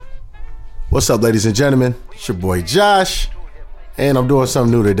What's up, ladies and gentlemen? It's your boy Josh, and I'm doing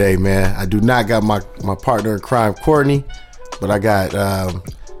something new today, man. I do not got my partner in crime, Courtney, but I got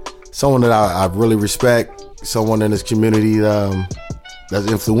someone that I really respect, someone in this community that's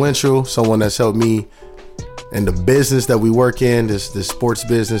influential, someone that's helped me in the business that we work in, this sports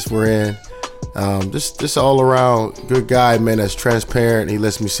business we're in. Just all around good guy, man, that's transparent. He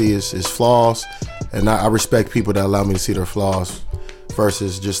lets me see his flaws, and I respect people that allow me to see their flaws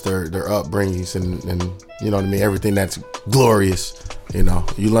versus just their upbringings and you know what I mean, everything that's glorious. You know,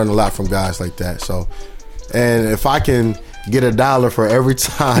 you learn a lot from guys like that. So, and if I can get $1 for every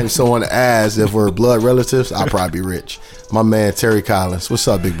time someone asks if we're blood relatives, I'll probably be rich. My man Terry Collins, what's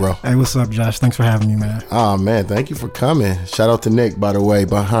up, big bro? Hey, what's up, Josh? Thanks for having me, man. Oh man, thank you for coming. Shout out to Nick, by the way,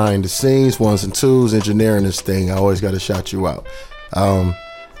 behind the scenes, ones and twos, engineering this thing. I always got to shout you out.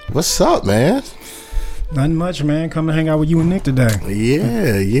 What's up, man? Nothing much, man. Come to hang out with you and Nick today.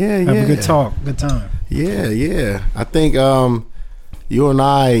 Yeah. Have a good talk, good time. Yeah. I think you and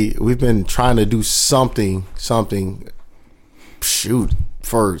I, we've been trying to do something, shoot,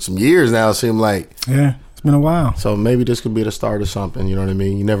 for some years now, it seemed like. Yeah, it's been a while. So maybe this could be the start of something, you know what I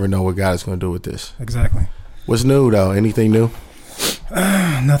mean? You never know what God's going to do with this. Exactly. What's new, though? Anything new?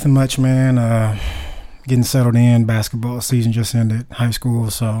 Nothing much, man. Getting settled in. Basketball season just ended. High school,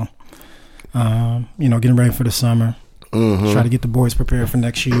 so... getting ready for the summer. Mm-hmm. Try to get the boys prepared for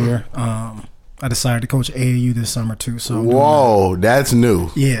next year. I decided to coach AAU this summer too. So whoa, that's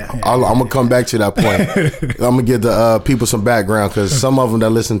new. Yeah. I'm gonna come back to that point. I'm gonna give the people some background because some of them that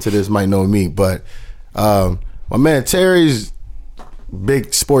listen to this might know me. But my man Terry's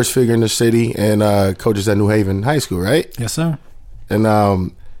big sports figure in the city and coaches at New Haven High School, right? Yes, sir.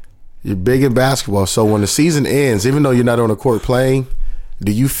 And you're big in basketball. So when the season ends, even though you're not on the court playing,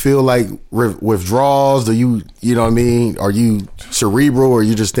 do you feel like withdrawals? Do you know what I mean? Are you cerebral, or are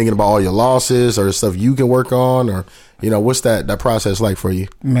you just thinking about all your losses or the stuff you can work on, or what's that process like for you?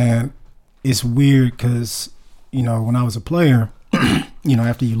 Man, it's weird because when I was a player,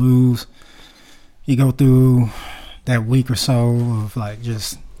 after you lose, you go through that week or so of like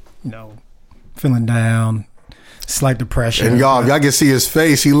just feeling down. Slight depression, and y'all can see his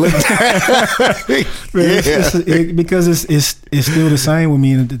face. He looked at me. because it's still the same with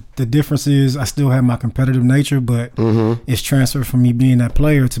me. And the difference is I still have my competitive nature, but it's transferred from me being that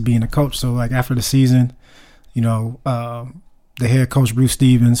player to being a coach. So like after the season, the head coach Bruce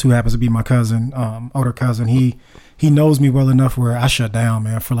Stevens, who happens to be my cousin, older cousin, he knows me well enough where I shut down,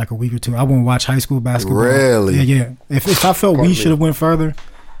 man, for like a week or two. I won't watch high school basketball. Really? Yeah. If I felt we should have went further,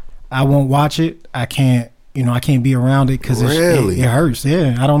 I won't watch it. I can't. I can't be around it because it hurts.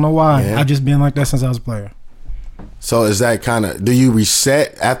 Yeah, I don't know why. Yeah. I've just been like that since I was a player. So is that kind of, do you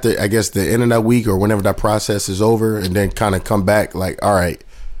reset after, I guess, the end of that week or whenever that process is over and then kind of come back like, all right,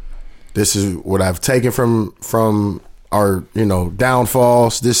 this is what I've taken from our,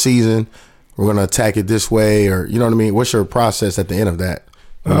 downfalls this season. We're going to attack it this way, or, you know what I mean? What's your process at the end of that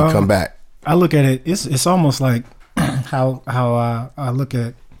when you come back? I look at it, it's almost like how I look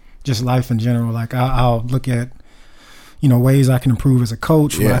at just life in general. Like I'll look at, ways I can improve as a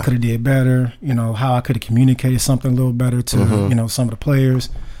coach, what I could have did better, how I could have communicated something a little better to, some of the players,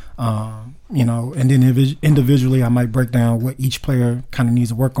 and then individually I might break down what each player kind of needs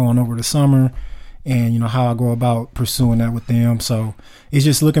to work on over the summer and, how I go about pursuing that with them. So it's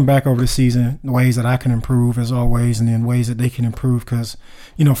just looking back over the season, ways that I can improve as always, and then ways that they can improve because,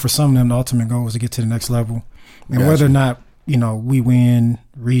 for some of them, the ultimate goal is to get to the next level. And whether or not, we win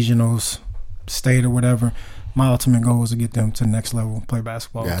regionals, state or whatever, my ultimate goal is to get them to the next level, play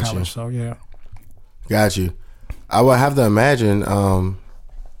basketball in college. So, yeah. Got you. I would have to imagine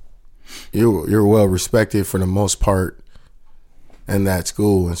you're well respected for the most part in that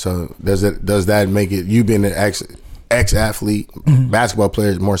school. And so does that make it, you being an ex-athlete, basketball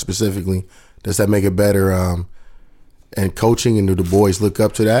player more specifically, does that make it better in coaching, and do the boys look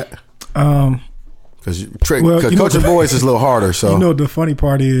up to that? Because coaching boys is a little harder. So the funny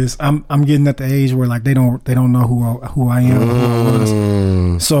part is I'm getting at the age where like they don't know who I am. Who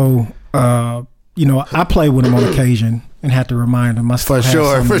I was. So I play with them on occasion and have to remind them. For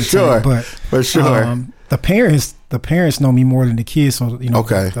sure. The parents know me more than the kids. So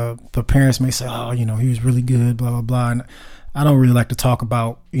the parents may say, oh, he was really good, blah blah blah. And I don't really like to talk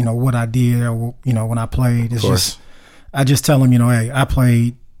about what I did or when I played. It's just I just tell them hey, I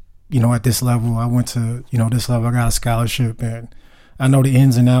played. At this level, I went to, this level, I got a scholarship, and I know the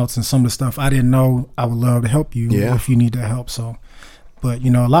ins and outs and some of the stuff I didn't know. I would love to help you if you need that help. So, but,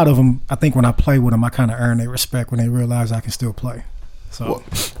 a lot of them, I think when I play with them, I kind of earn their respect when they realize I can still play. So,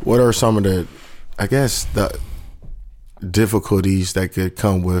 what are some of the, I guess, the difficulties that could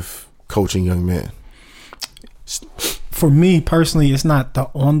come with coaching young men? For me personally, it's not the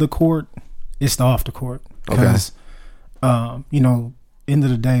on the court, it's the off the court. Because, end of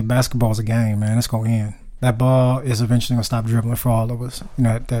the day, basketball's a game, man. It's going to end. That ball is eventually going to stop dribbling for all of us,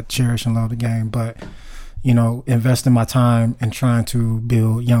 that cherish and love the game. But, investing my time and trying to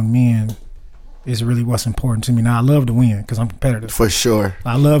build young men is really what's important to me. Now, I love to win because I'm competitive. For sure.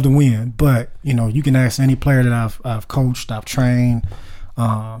 I love to win. But, you can ask any player that I've coached, I've trained.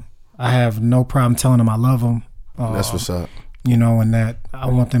 I have no problem telling them I love them. That's what's up. And that I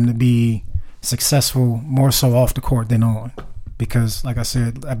want them to be successful more so off the court than on. Because, like I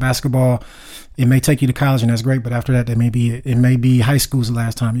said, at basketball, it may take you to college and that's great, but after that, it may be high school's the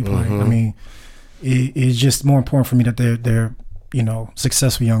last time you play. I mean, it's just more important for me that they're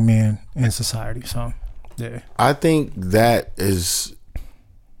successful young men in society. So, yeah, I think that is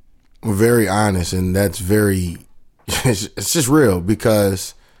very honest, and that's very it's just real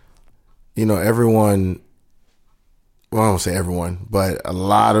because everyone. Well, I don't say everyone, but a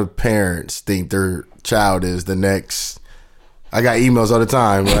lot of parents think their child is the next. I got emails all the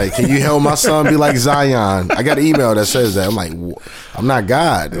time like, "Can you help my son be like Zion?" I got an email that says that. I'm like, "I'm not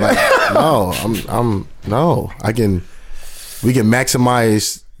God." Like, no, I'm no. We can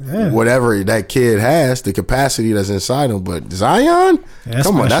maximize whatever that kid has, the capacity that's inside him. But Zion,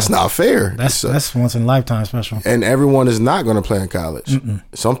 come on, that's not fair. That's once in a lifetime special. And everyone is not going to play in college. Mm-mm.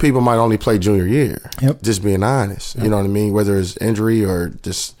 Some people might only play junior year. Yep. Just being honest, you know what I mean. Whether it's injury or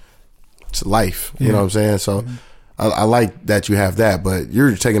just it's life, you know what I'm saying. So. Mm-hmm. I like that you have that, but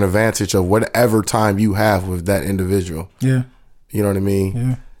you're taking advantage of whatever time you have with that individual. Yeah. You know what I mean?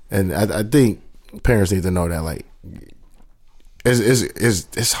 Yeah. And I think parents need to know that, like,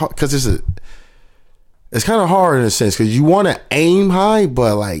 it's hard because it's kind of hard in a sense because you want to aim high,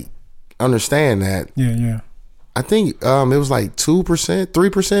 but like understand that. Yeah, yeah. I think it was like 2%,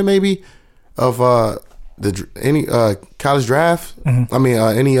 3% maybe of any college draft. Mm-hmm. I mean,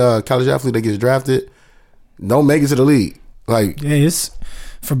 any college athlete that gets drafted. Don't make it to the league. Like, yeah, it's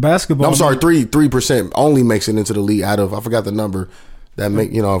for basketball. I'm sorry, 3% only makes it into the league out of, I forgot the number that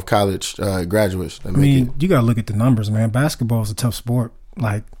make of college graduates. That you gotta look at the numbers, man. Basketball is a tough sport.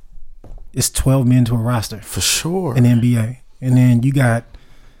 Like, it's 12 men to a roster for sure in the NBA, and then you got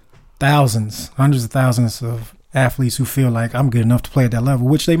hundreds of thousands of athletes who feel like I'm good enough to play at that level,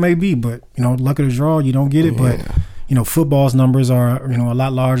 which they may be, but luck of the draw, you don't get it. Yeah. But football's numbers are a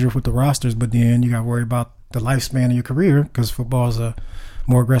lot larger with the rosters, but then you got to worry about the lifespan of your career because football is a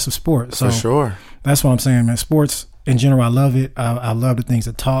more aggressive sport. So for sure, that's what I'm saying, man. Sports in general, I love it. I love the things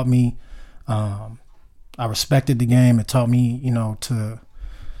it taught me. I respected the game. It taught me, to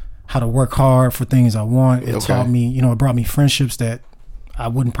how to work hard for things I want. It taught me, it brought me friendships that I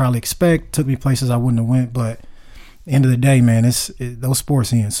wouldn't probably expect. Took me places I wouldn't have went. But at the end of the day, man, those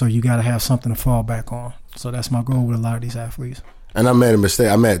sports end. So you got to have something to fall back on. So that's my goal with a lot of these athletes. And I made a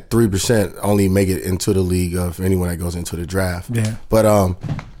mistake. I meant 3% only make it into the league of anyone that goes into the draft. Yeah. But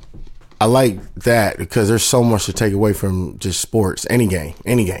I like that because there's so much to take away from just sports, any game.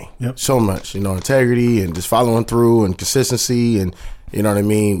 Yep. So much, integrity and just following through and consistency and you know what I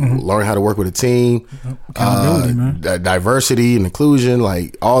mean. Mm-hmm. Learning how to work with a team, accountability, man. Diversity and inclusion,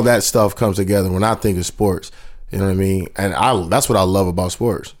 like all that stuff comes together when I think of sports. You know what I mean? And that's what I love about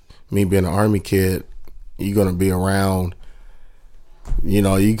sports. Me being an Army kid, you're gonna be around.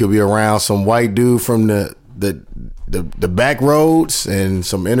 You could be around some white dude from the back roads and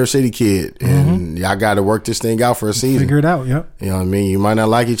some inner city kid, and y'all got to work this thing out for a season. Figure it out, yep. You know what I mean? You might not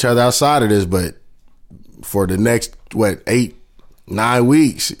like each other outside of this, but for the next 8-9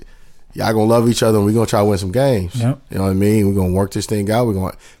 weeks, y'all gonna love each other, and we're gonna try to win some games. Yep. You know what I mean? We're gonna work this thing out.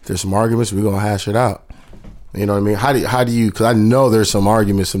 If there's some arguments, we're gonna hash it out. You know what I mean? How do you? Because I know there's some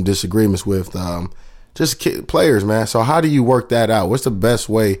arguments, some disagreements with. Just players, man. So how do you work that out? What's the best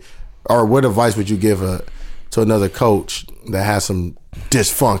way, or what advice would you give to another coach that has some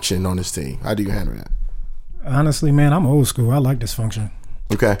dysfunction on his team? How do you handle that? Honestly, man, I'm old school. I like dysfunction.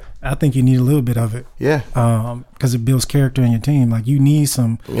 Okay. I think you need a little bit of it. Yeah. Because it builds character in your team. Like you need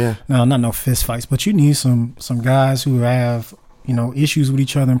some. Yeah. Now, not no fist fights, but you need some guys who have issues with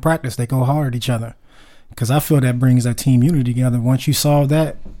each other in practice. They go hard at each other. Because I feel that brings that team unity together. Once you solve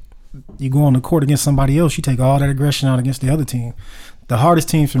that. You go on the court against somebody else, you take all that aggression out against the other team. The hardest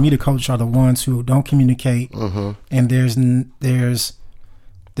teams for me to coach are the ones who don't communicate, and there's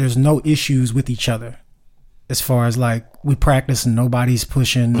no issues with each other. As far as like we practice and nobody's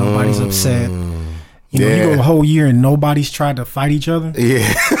pushing, nobody's upset. You go a whole year and nobody's tried to fight each other.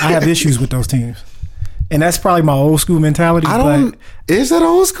 Yeah, I have issues with those teams, and that's probably my old school mentality. Is that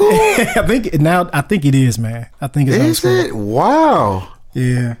old school? I think it is, man. I think it's old school. Is it? Wow.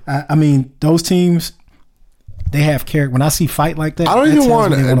 Yeah. I mean, those teams, they have character. When I see fight like that, I don't even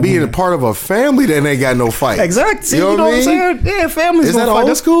want to be a part of a family that ain't got no fight. Exactly. See, you know what I'm saying? Yeah, families. Is that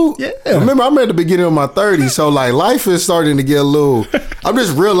old school? Yeah. Remember, I'm at the beginning of my 30s, so like life is starting to get a little. I'm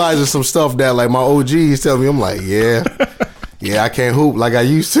just realizing some stuff that like my OGs tell me. I'm like, yeah, I can't hoop like I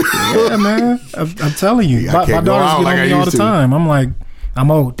used to. Yeah, man. I'm telling you, my daughters get on me all the time. I'm like, I'm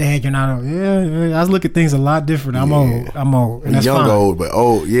old, Dad. You're not old. Yeah, I look at things a lot different. I'm old. And that's young, fine. old, but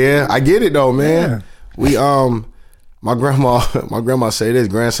old. Yeah, I get it though, man. Yeah. My grandma say this,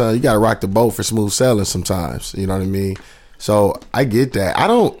 grandson, you got to rock the boat for smooth sailing sometimes. You know what I mean? So I get that.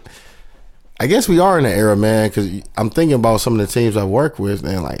 I guess we are in an era, man, because I'm thinking about some of the teams I work with,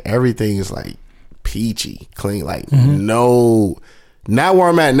 and like everything is like peachy, clean. Like no, not where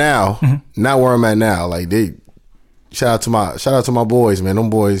I'm at now. Not where I'm at now. Like shout out to my boys, man. Them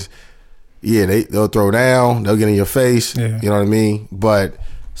boys, yeah, they'll throw down, they'll get in your face. Yeah. You know what I mean? But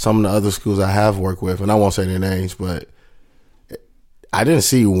some of the other schools I have worked with, and I won't say their names, but I didn't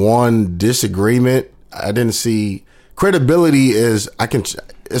see one disagreement. I didn't see credibility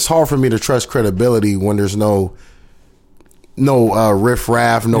it's hard for me to trust credibility when there's no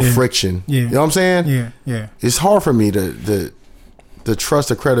riff-raff, no friction. Yeah. You know what I'm saying? Yeah. It's hard for me to trust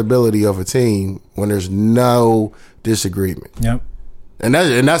the credibility of a team when there's no disagreement. Yep. And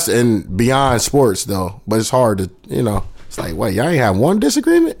that's beyond sports though. But it's hard to, it's like, wait, y'all ain't have one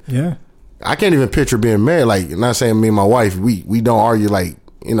disagreement? Yeah. I can't even picture being married. Like, not saying me and my wife, we don't argue like,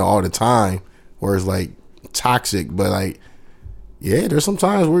 all the time, where it's like toxic, but like, yeah, there's some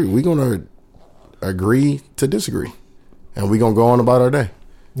times we're gonna agree to disagree, and we're gonna go on about our day.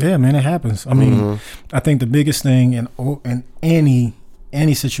 Yeah, man, it happens. I mean, I think the biggest thing in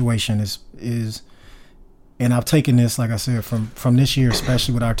any situation is, and I've taken this, like I said, from this year,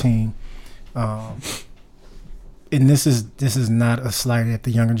 especially with our team, and this is not a slight at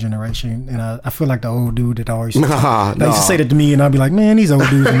the younger generation, and I feel like the old dude that always used to say that to me, and I'd be like, man, these old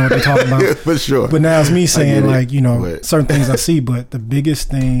dudes don't know what they're talking about. For sure. But now it's me saying, like, certain things I see, but the biggest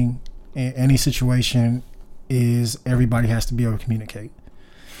thing in any situation is everybody has to be able to communicate.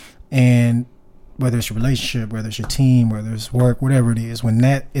 And whether it's your relationship, whether it's your team, whether it's work, whatever it is, when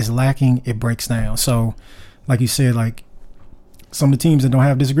that is lacking, it breaks down. So, like you said, like some of the teams that don't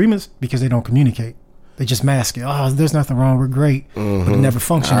have disagreements because they don't communicate. They just mask it. Oh, there's nothing wrong. We're great. But it never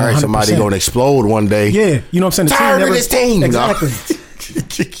functions. All right, 100%. Somebody going to explode one day. Yeah. You know what I'm saying? Tired of this team. Exactly.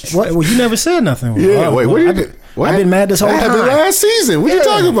 Well, you never said nothing. Yeah, wait, what did you do? I've been mad this whole time. That happened last season. What you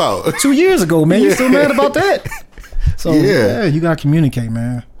talking about? 2 years ago, man. You still mad about that? So, yeah, you got to communicate,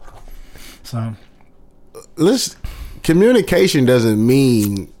 man. So, communication doesn't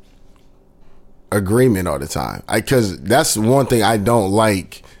mean agreement all the time. Because that's one thing I don't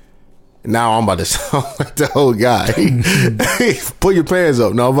like. Now I'm about to sound like the old guy. Put your pants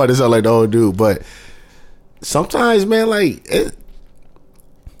up. No, I'm about to sound like the old dude. But sometimes, man,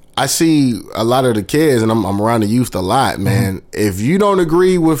 I see a lot of the kids, and I'm around the youth a lot, man. If you don't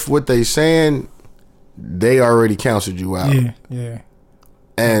agree with what they saying, they already counseled you out. Yeah.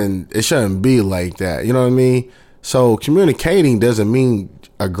 And it shouldn't be like that. You know what I mean? So communicating doesn't mean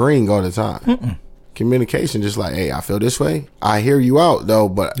agreeing all the time. Communication just like, hey, I feel this way. I hear you out though,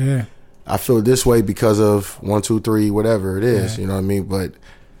 but I feel this way because of 1, 2, 3, whatever it is. You know what I mean? But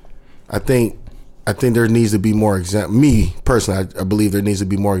I think there needs to be more me personally, I believe there needs to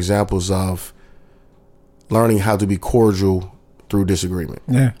be more examples of learning how to be cordial through disagreement.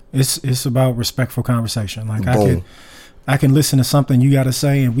 Yeah, it's about respectful conversation. Like I can listen to something you got to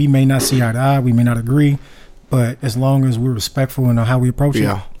say, and we may not see eye to eye, we may not agree, but as long as we're respectful in how we approach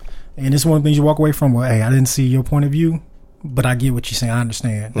it, and it's one of the things you walk away from. Well, hey, I didn't see your point of view, but I get what you're saying. I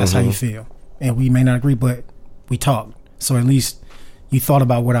understand. That's how you feel, and we may not agree, but we talked. So at least you thought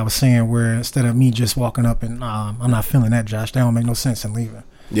about what I was saying, where instead of me just walking up and I'm not feeling that, Josh, that don't make no sense, and leaving.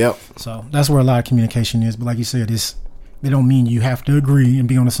 Yep. So that's where a lot of communication is. But like you said, they don't mean you have to agree and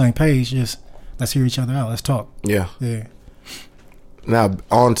be on the same page. Just let's hear each other out. Let's talk. Yeah. Now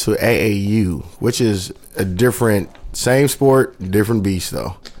on to AAU, which is a same sport, different beast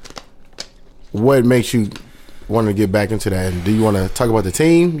though. What makes you want to get back into that? And do you want to talk about the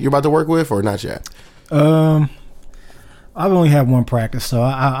team you're about to work with, or not yet? I've only had one practice, so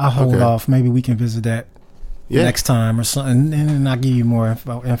I'll hold off. Maybe we can visit that next time or something, and then I'll give you more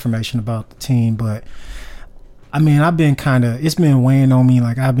information about the team. But I mean, it's been weighing on me.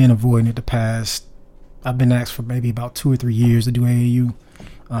 Like I've been avoiding it the past. I've been asked for maybe about 2 or 3 years to do AAU.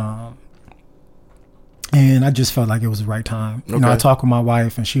 And I just felt like it was the right time. You know, I talked with my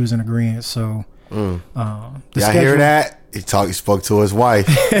wife and she was in agreement. So, I hear that? He spoke to his wife.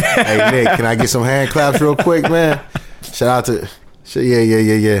 Hey, Nick, can I get some hand claps real quick, man? Shout out to Yeah.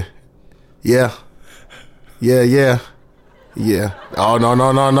 Oh, no.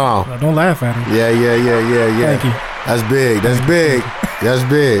 Don't laugh at him. Yeah. Thank you. That's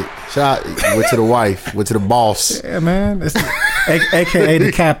big. Shout went to the wife, went to the boss. Yeah, man. It's AKA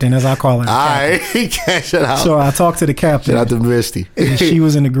the captain, as I call it. All right, he can't shut out. So I talked to the captain. Shout out to Misty. And she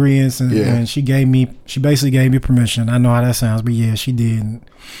was in agreement, and she basically gave me permission. I know how that sounds, but yeah, she did. And,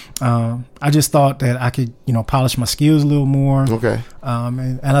 I just thought that I could, polish my skills a little more. Okay.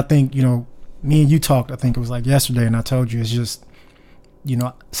 And I think, me and you talked, I think it was like yesterday, and I told you it's just,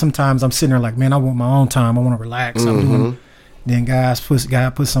 sometimes I'm sitting there like, man, I want my own time. I want to relax. Then God put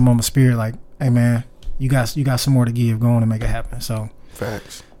something on my spirit like, hey man, you got some more to give. Go on and make it happen. So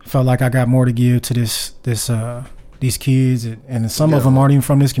facts. Felt like I got more to give to these kids, and some of them aren't even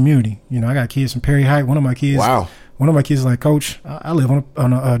from this community. I got kids from Perry Heights. One of my kids is like, Coach, I live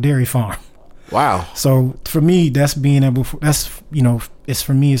on a dairy farm. Wow. So for me, it's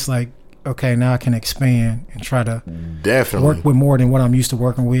for me, it's like, okay, now I can expand and try to work with more than what I'm used to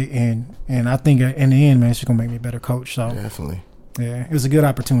working with, and I think in the end, man, it's just gonna make me a better coach. So definitely, yeah, it was a good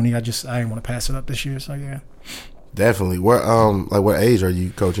opportunity. I didn't want to pass it up this year. So yeah, definitely. What age are you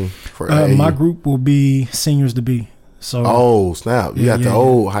coaching for? My group will be seniors to be. So snap! You got the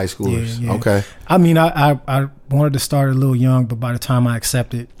old high schoolers. Yeah. Okay. I mean, I wanted to start a little young, but by the time I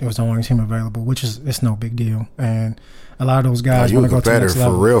accepted, it was the only team available, it's no big deal. And a lot of those guys want to go to the next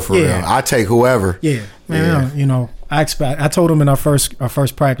level. For real. I take whoever. Yeah, man. I told them in our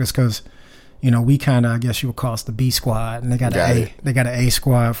first practice because, we kind of, I guess you would call us the B squad, and they got an A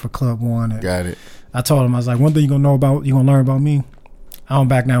squad for Club One. Got it. I told them, I was like, one thing you're gonna learn about me. I don't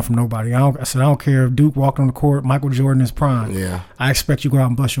back down from nobody. I said I don't care if Duke walked on the court, Michael Jordan is prime. Yeah. I expect you to go out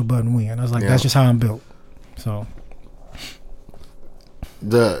and bust your butt and win. I was like, that's just how I'm built. So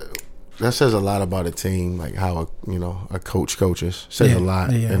that says a lot about a team, like how a coach coaches. Says a lot,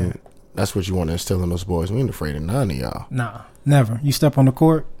 and that's what you want to instill in those boys. We ain't afraid of none of y'all. Nah, never. You step on the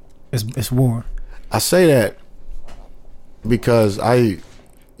court, it's war. I say that because I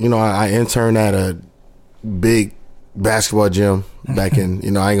interned at a big basketball gym back in,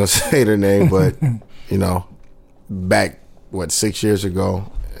 I ain't gonna say their name, but back 6 years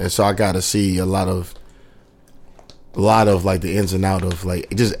ago, and so I got to see a lot of like the ins and out of like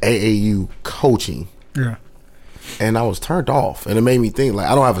just AAU coaching. Yeah. And I was turned off, and it made me think like,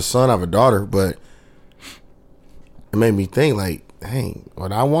 I don't have a son, I have a daughter, but it made me think like, dang,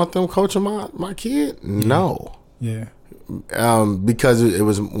 would I want them coaching my kid? No. Yeah. Because it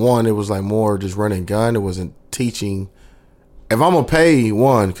was like more just running gun. It wasn't teaching. If I'm gonna pay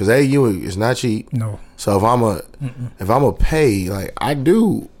because AAU is not cheap. No. So if I'm gonna pay, like I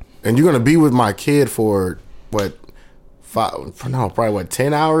do, and you're gonna be with my kid for probably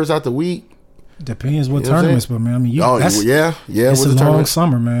 10 hours out the week. Depends what tournaments, but man, I mean, it's a long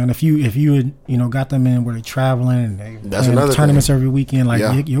summer, man. If you had, got them in where they're traveling and they playing tournaments every weekend,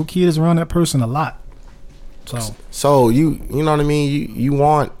 like your kid is around that person a lot. So you know what I mean? You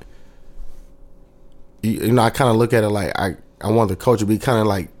want, I kind of look at it like I want the coach to be kind of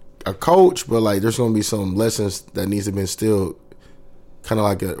like a coach, but like there's going to be some lessons that needs to be instilled, kind of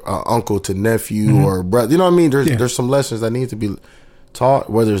like a uncle to nephew or brother. You know what I mean? There's some lessons that need to be taught,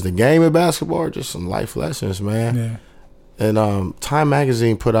 whether it's the game of basketball or just some life lessons, man. Yeah. And Time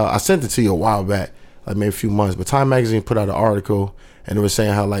Magazine put out, I sent it to you a while back, like maybe a few months, but Time Magazine put out an article, and it was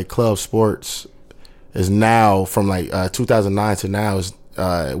saying how like club sports is now from like 2009 to now is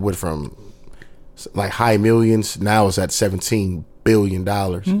it went from like high millions, now it's at $17 billion.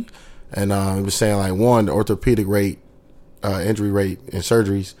 And it was saying like, one, the orthopedic rate, injury rate in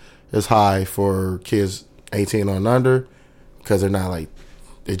surgeries is high for kids 18 on under, because they're not like,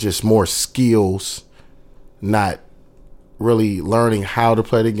 it's just more skills, not really learning how to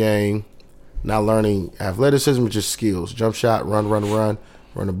play the game, not learning athleticism, just skills, jump shot, run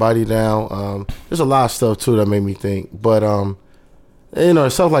the body down. There's a lot of stuff too that made me think, but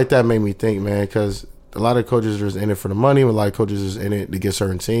stuff like that made me think, man, because a lot of coaches are just in it for the money, a lot of coaches is in it to get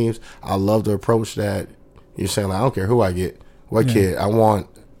certain teams. I love the approach that you're saying, like, I don't care who I get, what kid, I want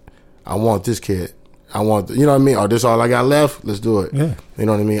this kid. I want, you know what I mean? Oh, this all I got left? Let's do it. Yeah. You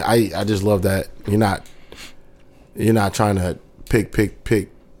know what I mean? I just love that you're not trying to pick, you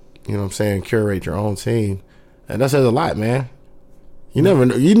know what I'm saying, curate your own team. And that says a lot, man. You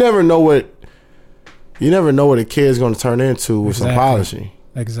never know what a kid's going to turn into with some polishing.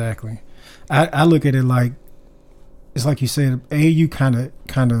 Exactly. I look at it like, it's like you said, AAU kind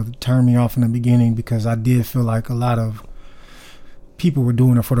of turned me off in the beginning because I did feel like a lot of people were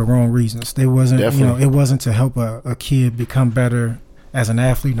doing it for the wrong reasons. They wasn't, it wasn't to help a kid become better as an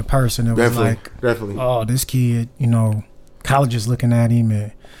athlete and a person. It was definitely. Oh, this kid, colleges looking at him,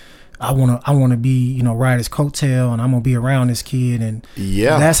 and I want to be, you know, ride his coattail, and I'm gonna be around this kid, and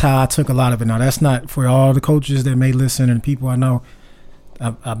that's how I took a lot of it. Now, that's not for all the coaches that may listen and people I know.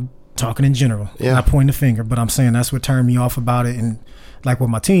 I'm talking in general. Yeah. I point the finger, but I'm saying that's what turned me off about it. And like with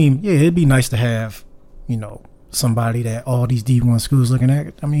my team, yeah, it'd be nice to have, you know, somebody that all these D1 schools looking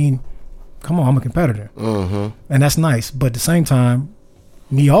at. I mean, come on, I'm a competitor, and that's nice. But at the same time,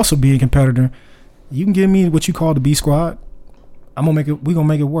 me also being a competitor, you can give me what you call the B squad. I'm gonna make it. We gonna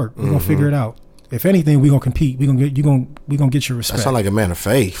make it work. We gonna figure it out. If anything, we gonna compete. We gonna get your respect. That sound like a man of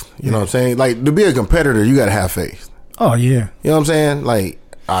faith. You know what I'm saying? Like, to be a competitor, you gotta have faith. Oh yeah. You know what I'm saying? Like,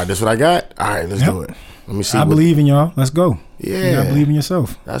 all right, this is what I got. All right, let's do it. Let me see. I believe in y'all. Let's go. Yeah, you gotta believe in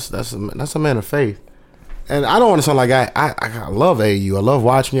yourself. That's a man of faith. And I don't want to sound like I love AAU. I love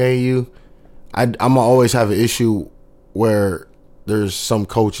watching AAU. I'm gonna always have an issue where there's some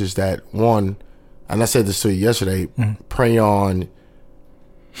coaches that, one, and I said this to you yesterday, prey on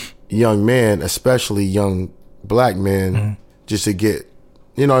young men, especially young black men, just to get,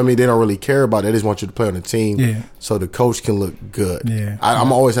 you know what I mean? They don't really care about it. They just want you to play on the team so the coach can look good. Yeah.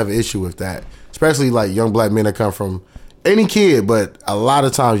 I'm always have an issue with that, especially like young black men that come from any kid, but a lot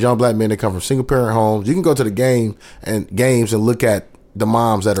of times young black men that come from single parent homes. You can go to the games and look at the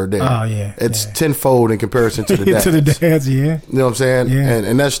moms that are there. Oh yeah, it's tenfold in comparison to the dads. To the dads, yeah. You know what I'm saying? Yeah.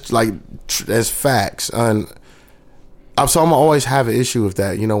 And that's like that's facts. And so I'm always have an issue with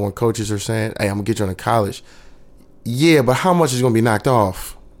that. You know, when coaches are saying, "Hey, I'm gonna get you into college," yeah, but how much is gonna be knocked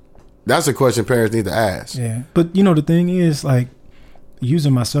off? That's a question parents need to ask. Yeah, but you know the thing is, like,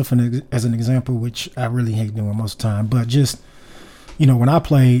 using myself as an example, which I really hate doing most of the time, but just, you know, when I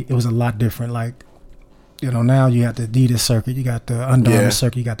played, it was a lot different. Like, you know, now you got the Adidas circuit, you got the Under Armour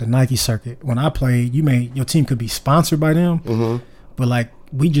circuit, you got the Nike circuit. When I played, your team could be sponsored by them, but like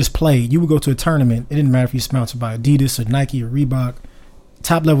we just played. You would go to a tournament. It didn't matter if you're sponsored by Adidas or Nike or Reebok.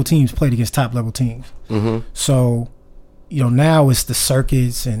 Top level teams played against top level teams. So, you know, now it's the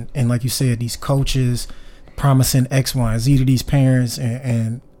circuits and like you said, these coaches promising X, Y, and Z to these parents,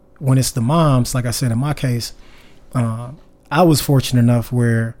 and when it's the moms, like I said in my case, I was fortunate enough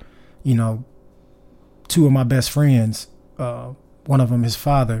where, you know, two of my best friends, one of them, his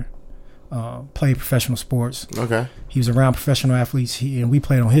father, played professional sports. Okay. He was around professional athletes, and we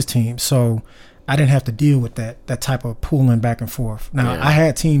played on his team. So I didn't have to deal with that type of pulling back and forth. Now, I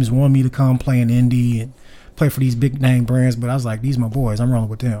had teams want me to come play in Indy and play for these big name brands, but I was like, these are my boys. I'm rolling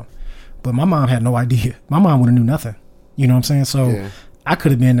with them. But my mom had no idea. My mom would have knew nothing. You know what I'm saying? So I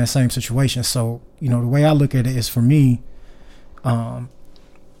could have been in that same situation. So, you know, the way I look at it is, for me,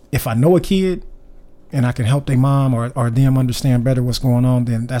 if I know a kid and I can help their mom or them understand better what's going on,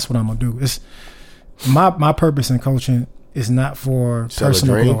 then that's what I'm gonna do. It's my purpose in coaching is not for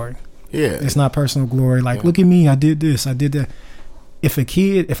personal glory. Yeah, it's not personal glory. Like, look at me, I did this, I did that.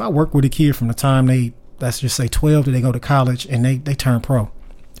 If I work with a kid from the time they, let's just say 12 till they go to college and they turn pro,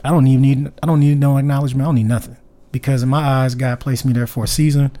 I don't need no acknowledgement. I don't need nothing, because in my eyes, God placed me there for a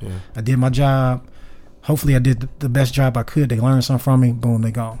season. Yeah. I did my job. Hopefully, I did the best job I could. They learned something from me. Boom, they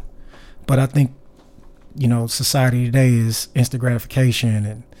gone. But I think, you know, society today is instant gratification,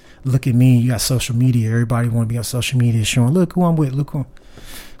 and look at me. You got social media. Everybody want to be on social media showing, look who I'm with. Look who.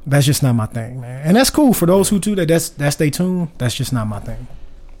 That's just not my thing, man. And that's cool for those who do that. That's their tune. That's just not my thing.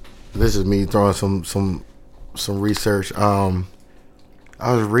 This is me throwing some research.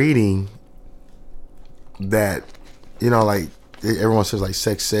 I was reading that, you know, like everyone says like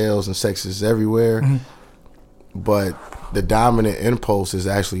sex sells and sex is everywhere, but the dominant impulse is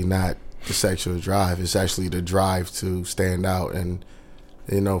actually not the sexual drive. It's actually the drive to stand out and,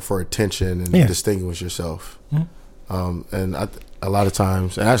 you know, for attention and distinguish yourself. And a lot of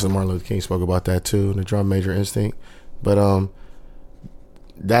times, and actually Martin Luther King spoke about that too, in the Drum Major Instinct. But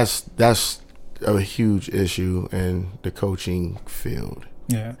that's a huge issue in the coaching field.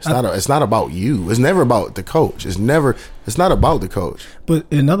 Yeah, it's not about you. It's never about the coach. It's not about the coach. But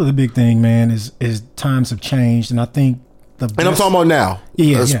another big thing, man, is times have changed, and I think and I'm talking about now.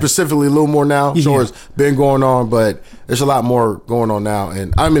 Specifically a little more now. Sure, it's been going on, but there's a lot more going on now.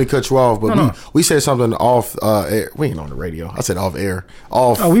 And I didn't mean to cut you off, but we said something off air. We ain't on the radio. I said off air.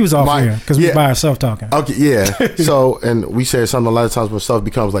 We was off air because we was by ourselves talking. Okay, yeah. So, and we said something a lot of times when stuff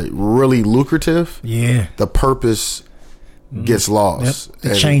becomes like really lucrative. Yeah, the purpose gets lost.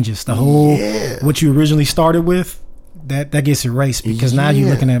 Yep. It changes the whole what you originally started with. That gets erased, because now you're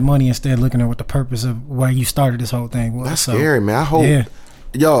looking at money instead of looking at what the purpose of why you started this whole thing was. That's scary, man. I hope.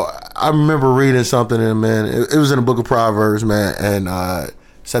 Yo, I remember reading something, and man, it was in the book of Proverbs, man, and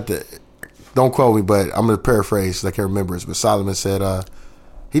don't quote me, but I'm gonna paraphrase. I can't remember it, but Solomon said,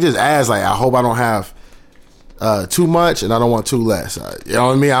 he just asked, like, I hope I don't have too much, and I don't want too less. You know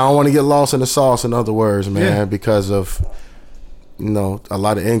what I mean? I don't want to get lost in the sauce. In other words, man, because of a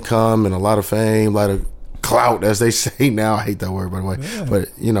lot of income and a lot of fame, a lot of clout, as they say now. I hate that word, by the way, but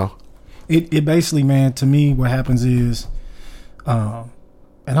it basically, man. To me, what happens is, and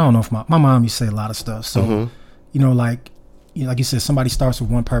I don't know if my mom used to say a lot of stuff. So, like you said, somebody starts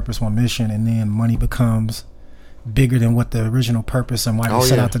with one purpose, one mission, and then money becomes bigger than what the original purpose and why they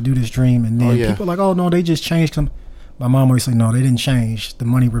set out to do this dream. And then people are like, oh no, they just changed them. My mom always say, no, they didn't change. The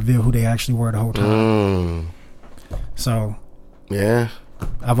money revealed who they actually were the whole time. So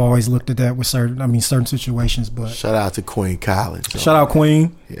I've always looked at that with certain situations. But shout out to Queen Collins. Shout out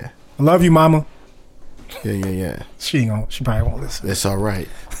Queen. Yeah, I love you, mama. Yeah. She probably won't listen. It's all right.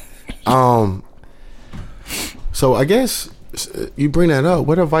 So I guess you bring that up.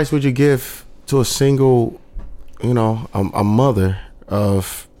 What advice would you give to a single, a mother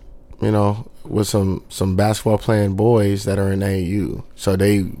of, with some basketball playing boys that are in AAU, so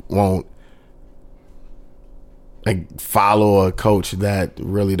they won't follow a coach that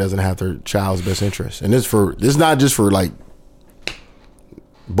really doesn't have their child's best interest? And it's not just for like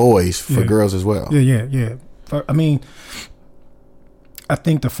boys, for girls as well. Yeah. I mean, I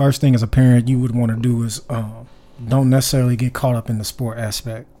think the first thing as a parent you would want to do is don't necessarily get caught up in the sport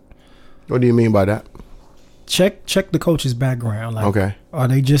aspect. What do you mean by that? Check the coach's background. Like, okay, are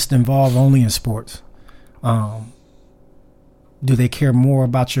they just involved only in sports? Do they care more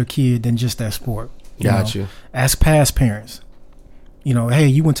about your kid than just that sport? Got you. Ask past parents. Hey,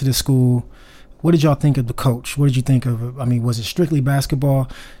 you went to this school. What did y'all think of the coach? What did you think of it? I mean, was it strictly basketball?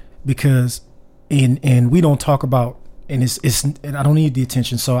 Because and we don't talk about, and and I don't need the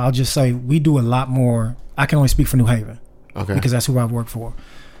attention, so I'll just say we do a lot more. I can only speak for New Haven, because that's who I've worked for.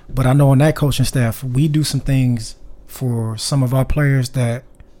 But I know on that coaching staff, we do some things for some of our players that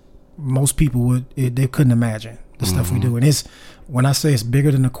most people they couldn't imagine the stuff we do. And when I say it's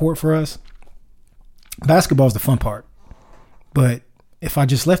bigger than the court for us, basketball is the fun part. But if I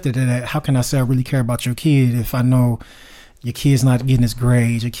just left it at that, how can I say I really care about your kid if I know your kid's not getting his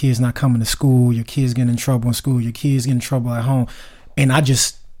grades, your kid's not coming to school, your kid's getting in trouble in school, your kid's getting in trouble at home, and I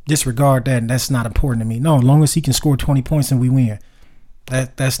just disregard that, and that's not important to me. No, as long as he can score 20 points and we win.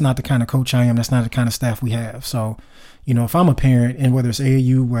 That's not the kind of coach I am. That's not the kind of staff we have. So, if I'm a parent, and whether it's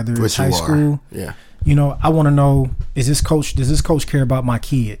AAU, whether it's high school, I want to know, does this coach care about my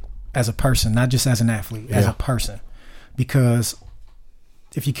kid as a person, not just as an athlete, as a person? Because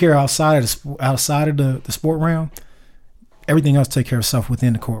if you care outside of the sport realm, everything else take care of itself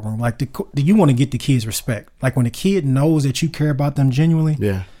within the courtroom. Like, you want to get the kids respect. Like, when a kid knows that you care about them genuinely,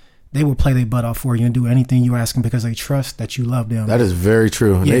 they will play their butt off for you and do anything you ask them because they trust that you love them. That is very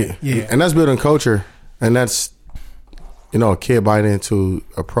true. And that's building culture. And that's, a kid buying into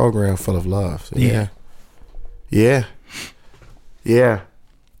a program full of love. So yeah.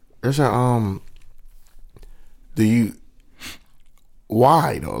 There's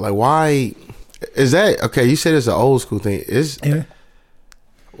why though? Like, why is that? Okay, you said it's an old school thing.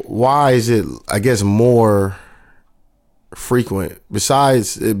 Why is it, I guess, more frequent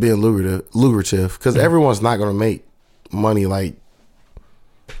besides it being lucrative? Because everyone's not going to make money like,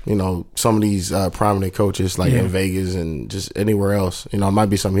 some of these prominent coaches like in Vegas and just anywhere else. It might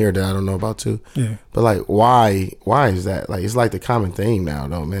be some here that I don't know about too. Yeah. But like, why is that? Like, it's like the common thing now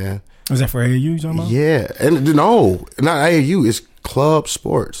though, man. Is that for AAU you talking about? Yeah. And no, not AAU. It's club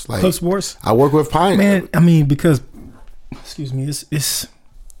sports. Like, club sports? I work with Pine. Man, I mean, because, excuse me, it's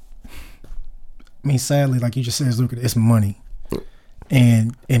sadly, like you just said, it's money.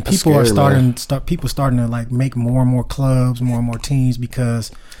 And people are starting to like make more and more clubs, more and more teams,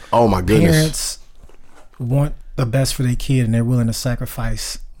 because parents want the best for their kid and they're willing to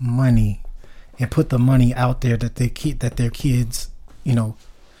sacrifice money and put the money out there that their kids,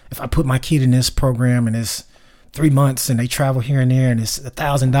 if I put my kid in this program and it's 3 months and they travel here and there and it's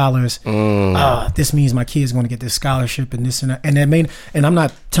 $1,000, this means my kid's going to get this scholarship and this and that. And I'm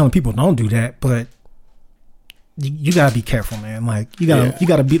not telling people don't do that, but you gotta be careful, man. Like, you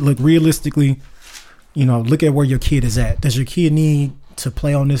gotta look realistically. Look at where your kid is at. Does your kid need to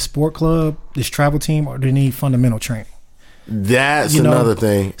play on this sport club, this travel team, or do they need fundamental training? That's another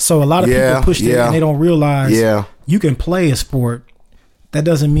thing. So a lot of people push that and they don't realize you can play a sport. That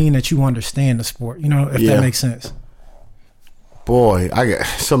doesn't mean that you understand the sport. If that makes sense. Boy, I got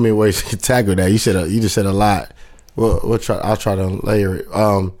so many ways to tackle that. You just said a lot. Well, I'll try to layer it.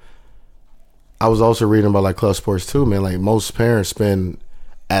 I was also reading about like club sports too, man. Like, most parents spend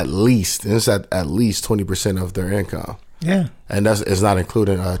at least 20% of their income. Yeah. And it's not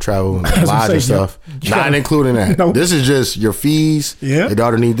including travel and lodge and stuff. Not including that. Nope. This is just your fees. Yeah. Your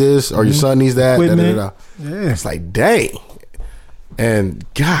daughter needs this or your son needs that. Yeah. It's like, dang. And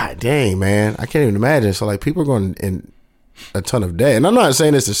God dang, man. I can't even imagine. So like people are going in a ton of debt. And I'm not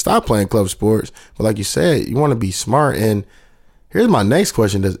saying this to stop playing club sports, but like you said, you want to be smart. And here's my next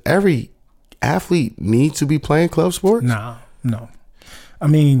question. Does every athlete need to be playing club sports? No. I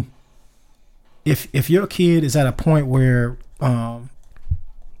mean, if your kid is at a point where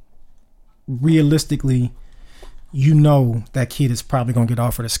realistically, you know that kid is probably going to get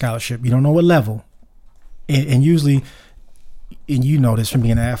offered a scholarship. You don't know what level. And usually, and you know this from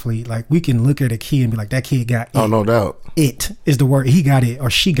being an athlete, like we can look at a kid and be like, that kid got it. Oh, no doubt. It is the word. He got it or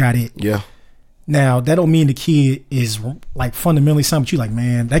she got it. Yeah. Now, that don't mean the kid is like fundamentally something, but you like,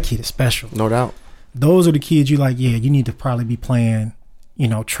 man, that kid is special. No doubt. Those are the kids you like, yeah, you need to probably be playing, you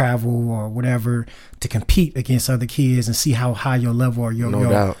know, travel or whatever to compete against other kids and see how high your level or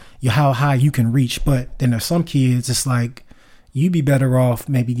your how high you can reach. But then there's some kids, it's like you'd be better off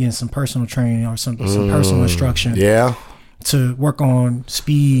maybe getting some personal training or some personal instruction. Yeah. To work on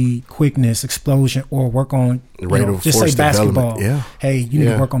speed, quickness, explosion, or work on just say basketball. Yeah. Hey, you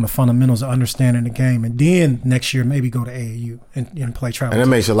need to work on the fundamentals of understanding the game, and then next year maybe go to AAU and play travel. And that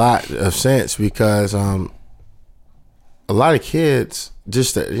makes a lot of sense because a lot of kids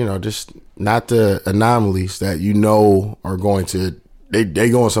just not the anomalies that are going to they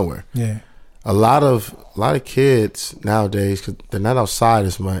going somewhere. Yeah. A lot of kids nowadays, cause they're not outside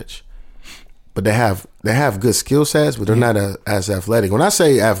as much, but they have good skill sets, but they're not as athletic. When I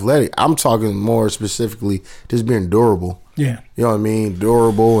say athletic, I'm talking more specifically just being durable. Yeah. You know what I mean?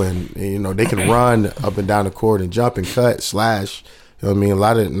 Durable, and they can run up and down the court and jump and cut, slash. You know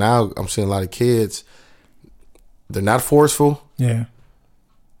what I mean? Now I'm seeing a lot of kids, they're not forceful. Yeah.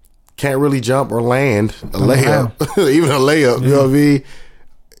 Can't really jump or land a layup. Even a layup, you know what I mean?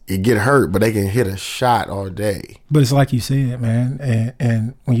 You get hurt, but they can hit a shot all day. But it's like you said, man,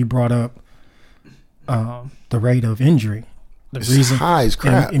 and when you brought up the rate of injury, it's high as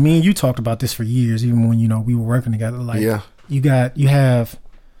crap. And me and you talked about this for years, even when we were working together. Like, you have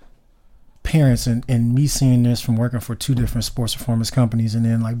parents, and me seeing this from working for two different sports performance companies, and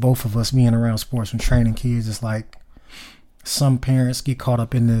then like both of us being around sports and training kids. It's like some parents get caught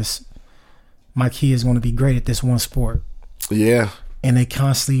up in this. My kid is going to be great at this one sport. Yeah, and the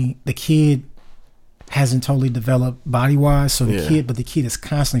kid hasn't totally developed body wise, so the kid is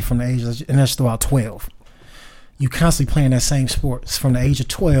constantly from the age of, and that's throughout 12. You constantly playing that same sport from the age of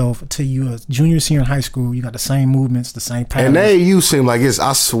 12 till you a junior, senior in high school. You got the same movements, the same patterns. And AAU seem like it's,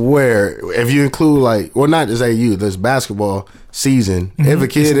 I swear, if you include not just AAU, there's basketball season. If a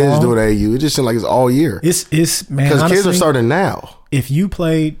kid is doing AAU, it just seems like it's all year. It's man, because kids are starting now. If you put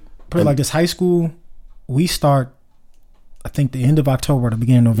it like this, high school, we start, I think, the end of October, the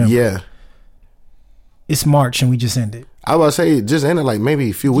beginning of November. Yeah. It's March and we just ended. I was about to say it just ended like maybe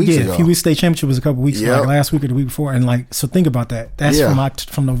a few weeks ago. Yeah, a few weeks. State championship was a couple weeks ago, like last week or the week before. And so think about that. That's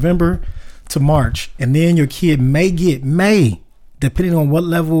from November to March. And then your kid may, depending on what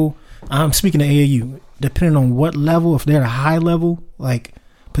level, I'm speaking to AAU, depending on what level, if they're at a high level, like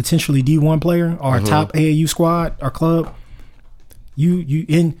potentially D1 player or a top AAU squad or club, you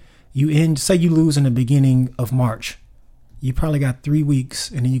end, say you lose in the beginning of March. You probably got 3 weeks,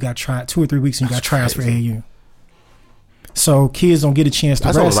 and then you got 2 or 3 weeks, and you got tryouts for AAU. So kids don't get a chance to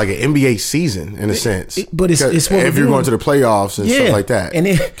rest. That's almost like an NBA season in a sense. But it's what if you're going to the playoffs and stuff like that,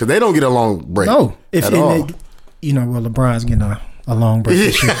 because they don't get a long break. No, LeBron's getting a long break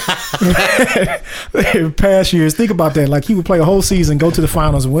this year. Past years, think about that. Like he would play a whole season, go to the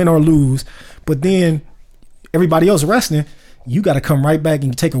finals, win or lose, but then everybody else resting. You got to come right back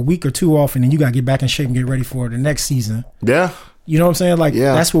and take a week or two off, and then you got to get back in shape and get ready for the next season. Yeah. You know what I'm saying? Like,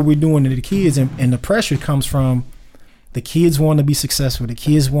 that's what we're doing to the kids, and the pressure comes from the kids wanting to be successful, the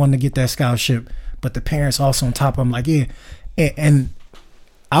kids wanting to get that scholarship, but the parents also on top of them, like, and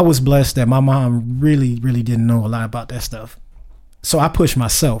I was blessed that my mom really, really didn't know a lot about that stuff. So I pushed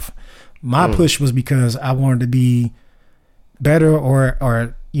myself. My push was because I wanted to be better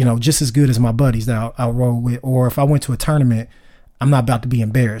or just as good as my buddies that I'll roll with. Or if I went to a tournament, I'm not about to be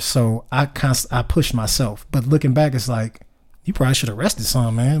embarrassed. So I pushed myself. But looking back, it's like, you probably should have rested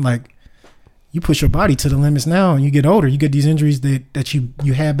some, man. Like, you push your body to the limits now, and you get older. You get these injuries that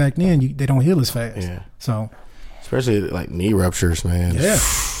you had back then. They don't heal as fast. Yeah. So, especially like knee ruptures, man. Yeah.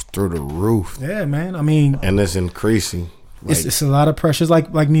 Through the roof. Yeah, man. I mean, and it's increasing. It's a lot of pressures,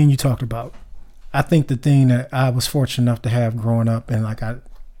 like me and you talked about. I think the thing that I was fortunate enough to have growing up, and like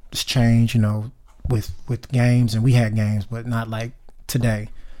it's changed, with games, and we had games, but not like today.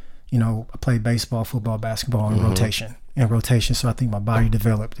 I played baseball, football, basketball in rotation. in rotation. So I think my body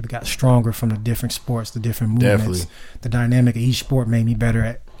developed. It got stronger from the different sports, the different movements. Definitely. The dynamic of each sport made me better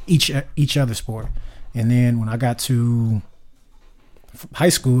at each other sport. And then when I got to high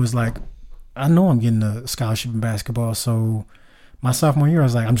school, it was like, I know I'm getting a scholarship in basketball. So my sophomore year, I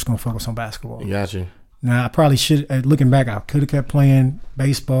was like, I'm just going to focus on basketball. Gotcha. Now, I probably should, looking back, I could have kept playing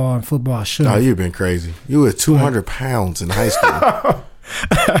baseball and football. I should have. Oh, you've been crazy. You were 200 pounds in high school.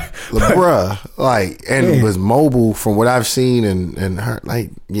 Bruh, like, and was mobile from what I've seen and heard. Like,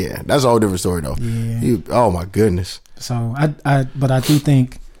 yeah, that's a whole different story though. Yeah. Oh my goodness. So but I do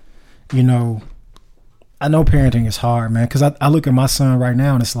think, I know parenting is hard, man, because I look at my son right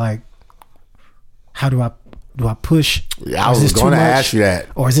now and it's like, how do I push? Yeah, I was going to ask you that.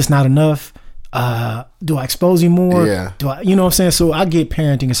 Or is this not enough? Do I expose him more? Yeah. Do I, you know what I'm saying? So I get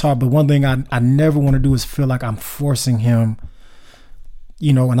parenting is hard, but one thing I never want to do is feel like I'm forcing him,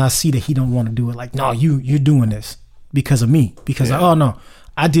 and I see that he don't want to do it. Like, no, you're doing this because of me. Because oh no,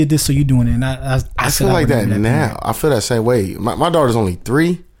 I did this, so you doing it. And I feel like that now. I feel that same way. My daughter's only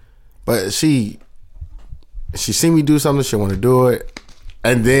 3, but she seen me do something, she want to do it.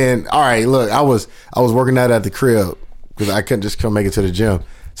 And then, all right, look, I was working out at the crib because I couldn't just come make it to the gym.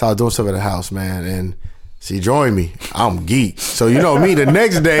 So I was doing stuff at the house, man, and she joined me. I'm geek. So me, the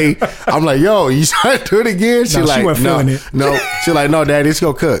next day, I'm like, yo, you trying to do it again? She no. She like, no, Daddy, let's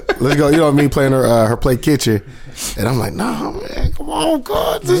go cook. Let's go, me playing her play kitchen. And I'm like, no, man, come on,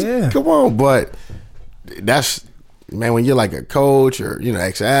 God, come on. But that's, man, when you're like a coach or,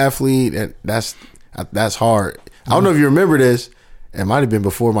 ex-athlete, and that's hard. I don't know if you remember this. It might have been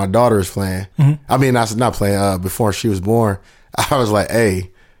before my daughter was playing. Mm-hmm. I mean, I was not playing, before she was born. I was like,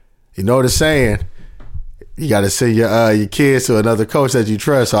 hey, you know what it's saying? You got to send your kids to another coach that you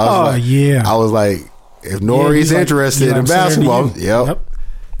trust. So I was like, if Nori's interested in basketball, yep.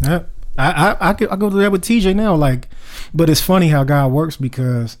 I go to that with TJ now, like, but it's funny how God works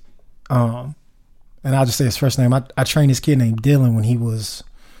because, and I'll just say his first name. I trained this kid named Dylan when he was,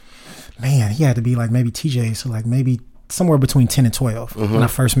 man, he had to be like maybe TJ, so like maybe somewhere between 10 and 12 when I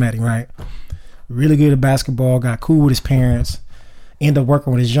first met him, right? Really good at basketball, got cool with his parents, ended up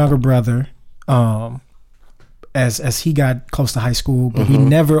working with his younger brother as he got close to high school. But we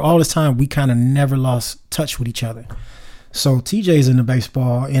never, all this time, we kind of never lost touch with each other. So TJ's into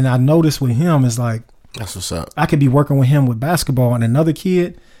baseball, and I noticed with him is like, that's what's up. I could be working with him with basketball and another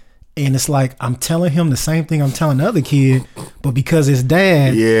kid, and it's like I'm telling him the same thing I'm telling the other kid, but because it's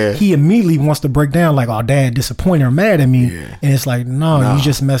dad, he immediately wants to break down like, oh, dad disappointed or mad at me. Yeah. And it's like, no, you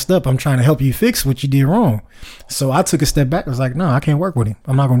just messed up. I'm trying to help you fix what you did wrong. So I took a step back. I was like, no, I can't work with him.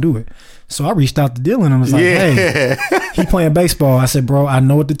 I'm not going to do it. So I reached out to Dylan and was like, hey, he playing baseball. I said, bro, I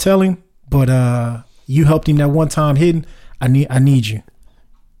know what to tell him, but you helped him that one time hitting. I need you.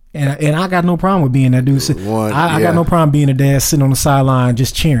 And I got no problem with being that dude. I got no problem being a dad sitting on the sideline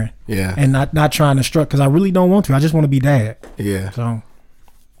just cheering. Yeah. And not trying to instruct because I really don't want to. I just want to be dad. Yeah. So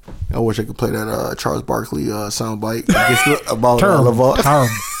I wish I could play that Charles Barkley soundbite about terrible.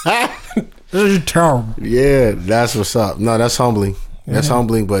 Yeah, that's what's up. No, that's humbling. That's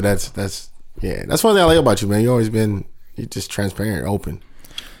humbling, but that's one thing I like about you, man. You're just transparent, open.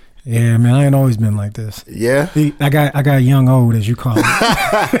 Yeah, man, I ain't always been like this. Yeah, I got young old, as you call it.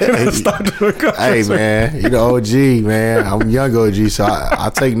 Hey, man, you the OG, man. I'm young OG, so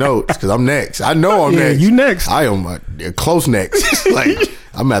I take notes because I'm next. I know I'm next. You next. I am close next. Like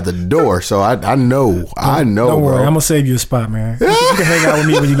I'm at the door, so I know. Don't worry, bro. I'm gonna save you a spot, man. You can hang out with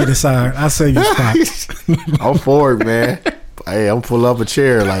me when you get inside. I'll save you a spot. I'm for it, man. Hey, I'm pull up a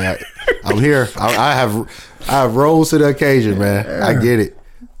chair. Like I'm here. I have rose to the occasion, man. Yeah. I get it.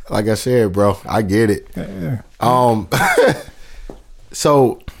 Like I said, bro, I get it. Yeah.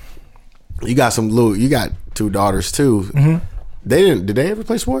 So you got you got 2 daughters too. Mm-hmm. Did they ever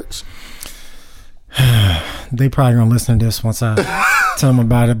play sports? They probably gonna listen to this once I tell them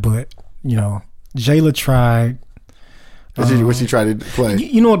about it. But Jayla tried. What she tried to play?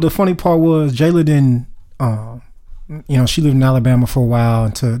 You know what the funny part was? Jayla didn't. She lived in Alabama for a while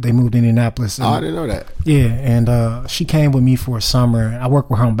until they moved to Indianapolis. I didn't know that. Yeah, and she came with me for a summer. I worked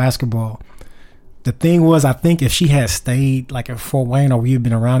with her on basketball. The thing was, I think if she had stayed like at Fort Wayne or we had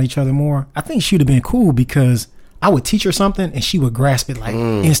been around each other more, I think she would have been cool because I would teach her something and she would grasp it like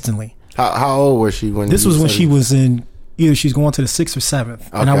instantly. How old was she when this was when she was in either she's going to the 6th or 7th. Okay,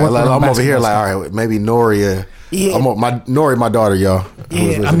 and I'm over here like, all right, maybe Nori. Nori, my daughter, y'all.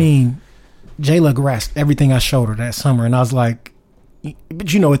 Yeah, I mean, Jayla grasped everything I showed her that summer, and I was like,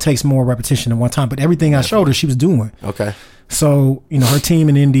 but it takes more repetition than one time. But everything I showed her, she was doing. Okay. So, her team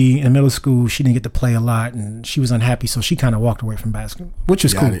in Indy in middle school, she didn't get to play a lot, and she was unhappy, so she kind of walked away from basketball, which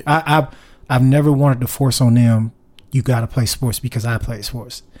is cool. I've never wanted to force on them you got to play sports because I play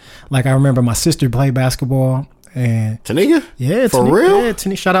sports. Like I remember my sister played basketball. And Tanika? Yeah, for real?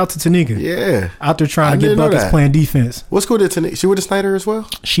 Yeah, shout out to Tanika. Yeah, out there trying to get buckets, playing defense. What school did Tanika? She went to Snyder as well.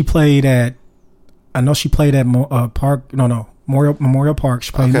 She played at. I know she played at Park. No, Memorial Park.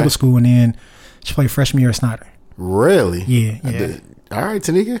 She played middle school, and then she played freshman year at Snyder. Really? Yeah. All right,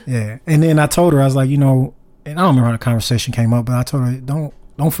 Tanika. Yeah, and then I told her, I was like, and I don't remember how the conversation came up, but I told her,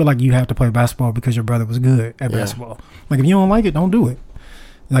 don't feel like you have to play basketball because your brother was good at basketball. Like if you don't like it, don't do it.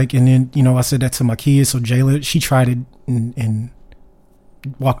 Like, and then, I said that to my kids. So Jayla, she tried it and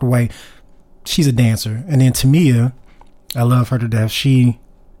walked away. She's a dancer. And then Tamia, I love her to death. She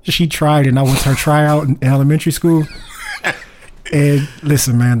tried it, and I went to her tryout in elementary school. And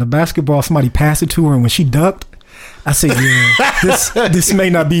listen, man, the basketball, somebody passed it to her, and when she ducked, I said, yeah, this may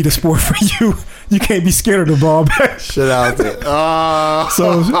not be the sport for you. You can't be scared of the ball back. Shut out there.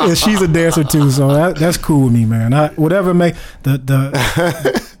 So yeah, she's a dancer too, so that's cool with me, man. Whatever make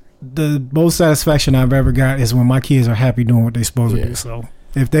the most satisfaction I've ever got is when my kids are happy doing what they're supposed to do. So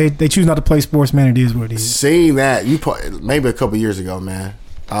if they choose not to play sports, man, it is what it is. Seeing that maybe a couple years ago, man.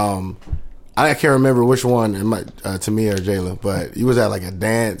 I can't remember which one, to me or Jayla, but you was at like a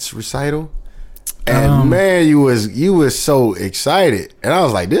dance recital. And man, you was so excited, and I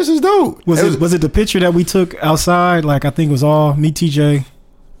was like, "This is dope." Was it the picture that we took outside? Like I think it was all me, TJ,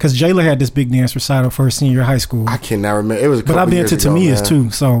 because Jayla had this big dance recital for her senior year of high school. I cannot remember. It was, but I've been to Tamia's too.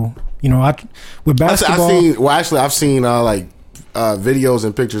 So with basketball, I've seen like videos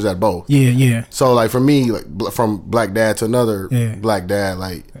and pictures at both. Yeah. So like for me, like from black dad to another black dad,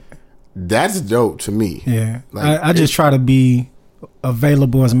 like that's dope to me. Yeah, like, I just try to be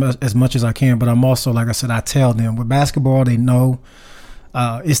available as much as I can, but I'm also, like I said, I tell them with basketball, they know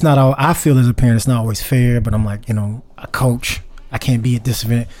it's not all. I feel as a parent, it's not always fair, but I'm like, a coach, I can't be at this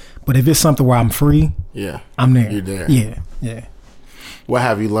event, but if it's something where I'm free, I'm there. You're there. Yeah. What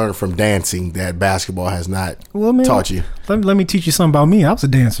have you learned from dancing that basketball has not taught you? Let me teach you something about me. I was a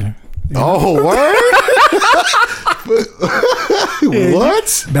dancer. Oh, word?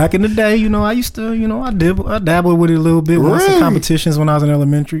 What? Back in the day, I used to, I dabbled with it a little bit. Won some competitions when I was in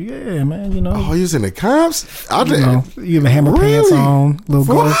elementary. Yeah, man, Oh, you was in the comps? You have hammer pants on, little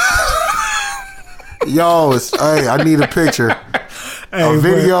girl. Yo, I need a picture. A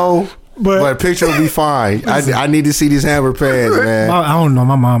video. But a picture will be fine. I need to see these hammer pants, man. I don't know.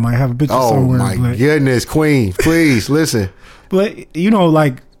 My mom might have a picture somewhere. Oh, my goodness, Queen. Please, listen. But,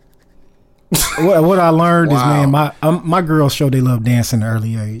 like, what I learned is, man, my girls show they love dancing at an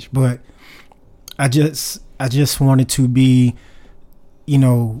early age. But I just wanted to be,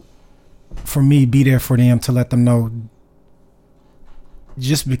 for me, be there for them to let them know.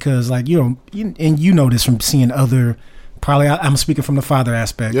 Just because, like, and you know this from seeing other, probably I'm speaking from the father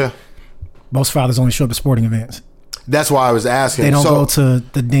aspect. Yeah. Most fathers only show up at sporting events. That's why I was asking. They don't go to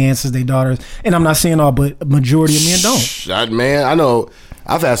the dances, their daughters. And I'm not saying all, but majority of men don't. Man, I know.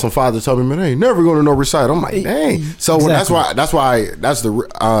 I've had some fathers tell me, man, I ain't never going to no recital. I'm like, dang. So that's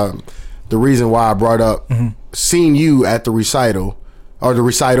the reason why I brought up seeing you at the recital or the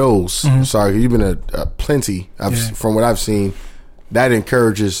recitals. Sorry, you've been a plenty from what I've seen. That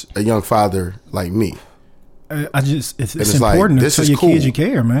encourages a young father like me. It's important to tell your kids you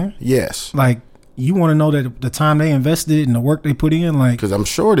care, man. Yes. Like, you want to know that the time they invested and the work they put in, like, because I'm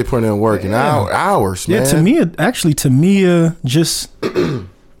sure they put in work in hours, man. Yeah, Tamia, just the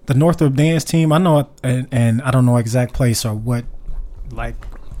Northrop dance team. I know, and I don't know exact place or what, like,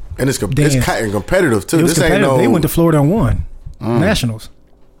 and it's competitive too. This competitive. Ain't they went to Florida and won nationals.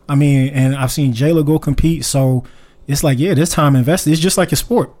 I mean, and I've seen Jayla go compete, so it's like, this time invested. It's just like a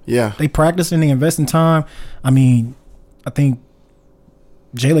sport. Yeah, they practice and they invest in time. I mean, I think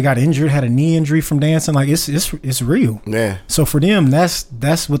Jayla got injured, had a knee injury from dancing. Like, it's real. Yeah. So for them,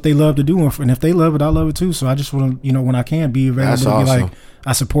 that's what they love to do, and if they love it, I love it too. So I just want to, when I can, be available. That's awesome. Be like,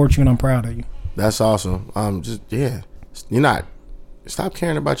 I support you and I'm proud of you. That's awesome. Stop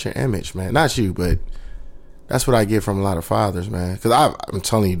caring about your image, man. Not you, but that's what I get from a lot of fathers, man. Because I'm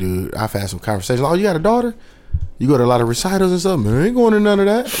telling you, dude, I've had some conversations. Oh, you got a daughter? You go to a lot of recitals and stuff, man. I ain't going to none of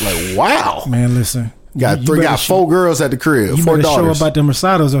that. Like, wow, man. Listen. Got 4 girls at the crib. You 4 better daughters. show up at them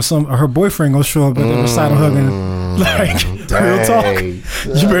recitals, or her boyfriend gonna show up at the recital hugging. Like, real talk.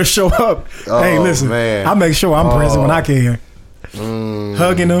 You better show up. Hey, listen, man. I make sure I'm present when I can.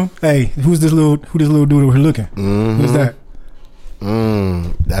 Hugging them. Hey, who this little dude over here looking? Who's that?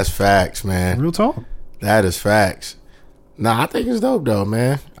 That's facts, man. Real talk. That is facts. Nah, I think it's dope though,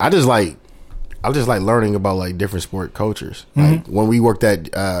 man. I just like learning about like different sport cultures. Like when we worked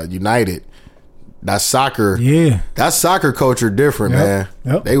at United. That soccer culture different, man.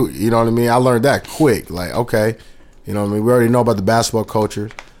 Yep. They, you know what I mean? I learned that quick. Like, okay, You know what I mean? We already know about the basketball culture.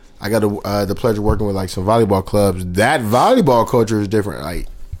 I got the pleasure of working with like some volleyball clubs. That volleyball culture is different,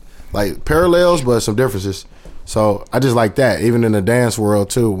 like parallels, but some differences. So I just like that. Even in the dance world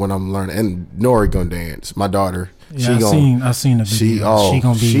too, when I'm learning. And Nori gonna dance. My daughter. Yeah, I seen the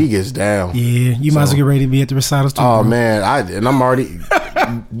video. She gets down. Yeah, you might as well get ready to be at the recitals too. Oh bro. Man, I'm already.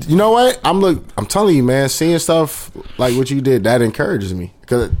 You know what? I'm telling you, man. Seeing stuff like what you did, that encourages me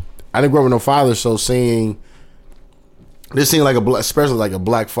because I didn't grow up with no father, so seeing like especially like a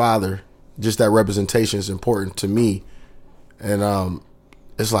black father, just that representation is important to me, and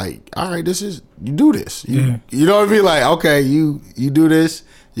it's like, all right, you do this, you know what I mean? Like, okay, you do this.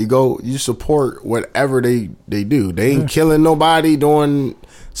 You support whatever they do. They ain't killing nobody, doing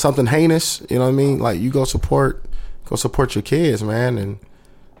something heinous. You know what I mean? Like, you go support your kids, man,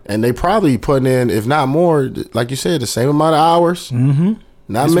 and they probably putting in, if not more, like you said, the same amount of hours. Mm-hmm.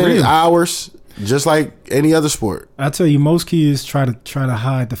 Not it's many real. Hours, just like any other sport. I tell you, most kids try to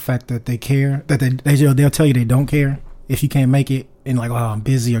hide the fact that they care. That they'll tell you they don't care if you can't make it, and like, oh, I'm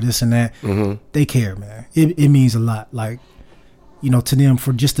busy or this and that. Mm-hmm. They care, man. It means a lot. Like, you know, to them,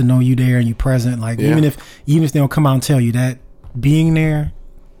 for just to know you there and you present, like even if they don't come out and tell you that, being there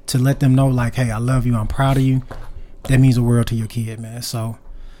to let them know, like, hey, I love you, I'm proud of you, that means the world to your kid, man. So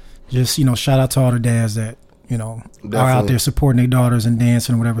just, you know, shout out to all the dads that, you know, Definitely. Are out there supporting their daughters and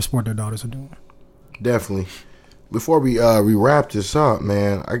dancing, whatever sport their daughters are doing. Definitely. Before we wrap this up,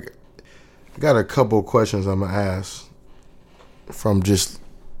 man, I got a couple of questions I'm gonna ask from just,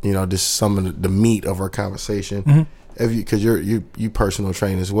 you know, just some of the meat of our conversation. Mm-hmm. Because you personal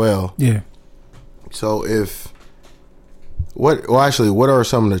train as well. Yeah. So what are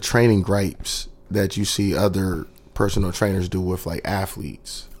some of the training gripes that you see other personal trainers do with like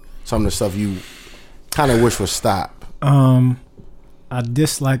athletes? Some of the stuff you kind of wish would stop. I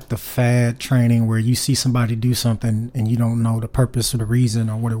dislike the fad training where you see somebody do something and you don't know the purpose or the reason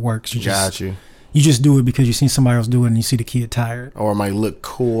or what it works. You just do it because you seen somebody else do it and you see the kid tired. Or it might look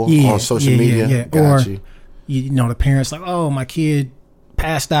cool on social media. Yeah. Got or you know, the parents like, oh, my kid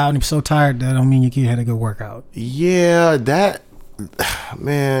passed out and he was so tired. That don't mean your kid had a good workout. Yeah, that,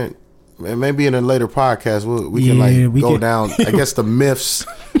 man, maybe in a later podcast we can go down, I guess, the myths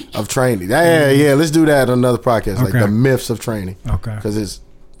of training. Yeah, let's do that on another podcast, okay. Like the myths of training. Okay. Because it's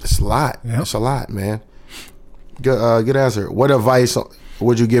a lot. Yep. It's a lot, man. Good answer. What advice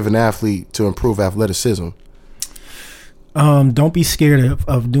would you give an athlete to improve athleticism? Don't be scared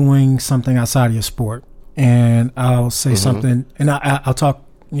of doing something outside of your sport. And I'll say something, and I'll talk,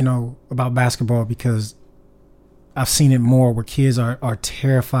 you know, about basketball because I've seen it more where kids are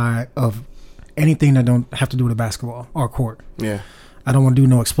terrified of anything that don't have to do with a basketball or court. Yeah. I don't want to do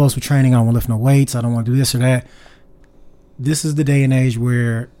no explosive training. I don't want to lift no weights. I don't want to do this or that. This is the day and age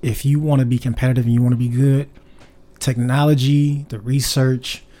where if you want to be competitive and you want to be good, technology, the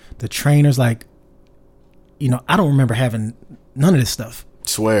research, the trainers, like, you know, I don't remember having none of this stuff.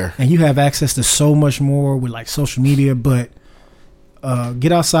 Swear. And you have access to so much more with like social media, but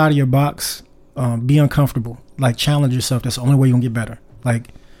get outside of your box, be uncomfortable, like challenge yourself. That's the only way you're gonna get better. Like,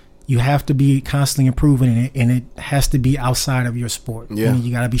 you have to be constantly improving in it, and it has to be outside of your sport. Yeah.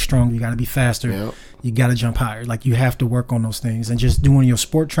 You gotta be stronger, you gotta be faster, yep. You gotta jump higher. Like, you have to work on those things, and just doing your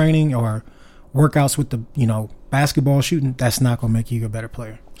sport training or workouts with the, you know, basketball shooting, that's not gonna make you a better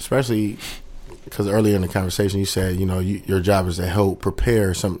player. Especially because earlier in the conversation you said, you know, your job is to help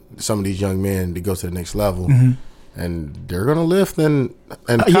prepare some of these young men to go to the next level, and they're gonna lift in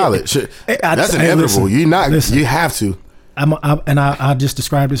college. That's inevitable. You have to. I'll just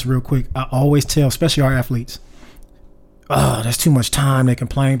describe this real quick. I always tell, especially our athletes, that's too much time. They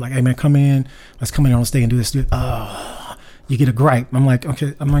complain like, hey man, let's come in on stage and do this. You get a gripe. I'm like,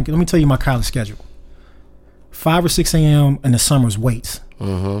 okay. I'm like, let me tell you my college schedule. 5 or 6 a.m. in the summer's weights.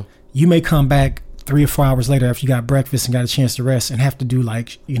 Mm-hmm. You may come back 3 or 4 hours later after you got breakfast and got a chance to rest and have to do,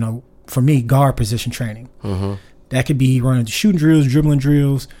 like, you know, for me, guard position training. Mm-hmm. That could be running shooting drills, dribbling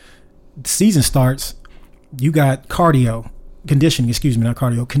drills. The season starts, you got conditioning.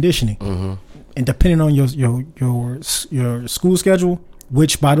 Mm-hmm. And depending on your school schedule,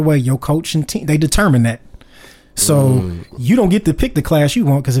 which, by the way, your coach and team, they determine that. So you don't get to pick the class you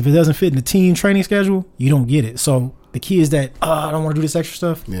want, because if it doesn't fit in the team training schedule, you don't get it. So the kids that, I don't want to do this extra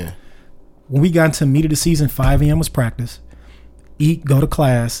stuff. Yeah. When we got into meat of the season, 5 a.m. was practice. Eat, go to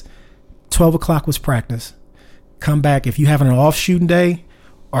class. 12 o'clock was practice. Come back. If you having an off shooting day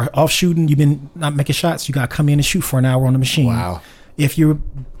or off shooting, you've been not making shots, you got to come in and shoot for an hour on the machine. Wow. If you're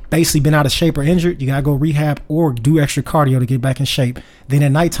basically been out of shape or injured, you got to go rehab or do extra cardio to get back in shape. Then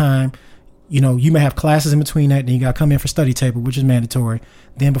at nighttime, you may have classes in between that, then you got to come in for study table, which is mandatory.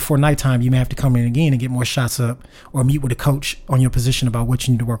 Then before nighttime, you may have to come in again and get more shots up or meet with a coach on your position about what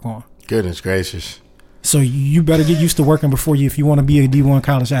you need to work on. Goodness gracious. So you better get used to working before if you want to be a D1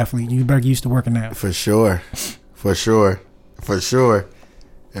 college athlete, you better get used to working now. For sure.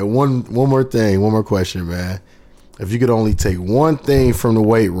 And one more question, man. If you could only take one thing from the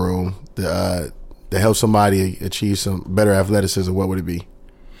weight room to help somebody achieve some better athleticism, what would it be?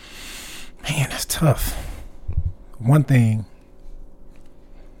 Man, that's tough. One thing.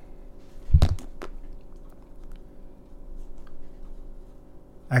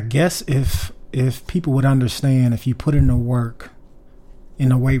 I guess if people would understand, if you put in the work in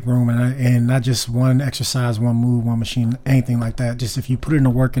the weight room and not just one exercise, one move, one machine, anything like that, just if you put in the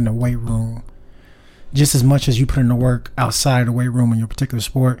work in the weight room, just as much as you put in the work outside of the weight room in your particular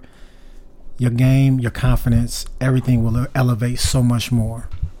sport, your game, your confidence, everything will elevate so much more.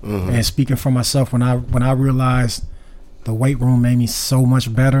 Mm-hmm. And speaking for myself, when I realized the weight room made me so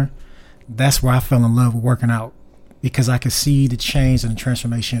much better, that's where I fell in love with working out, because I could see the change and the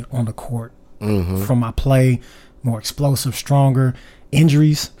transformation on the court. Mm-hmm. From my play, more explosive, stronger.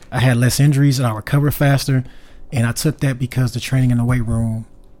 Injuries, I had less injuries and I recovered faster. And I took that because the training in the weight room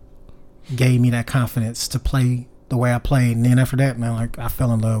gave me that confidence to play the way I played. And then after that, man, like I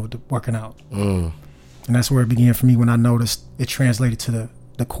fell in love with working out. And that's where it began for me when I noticed it translated to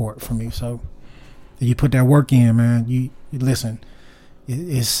the court for me. So you put that work in, man, you listen,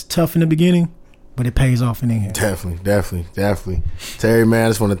 it's tough in the beginning, but it pays off in the end. Definitely. Terry, man, I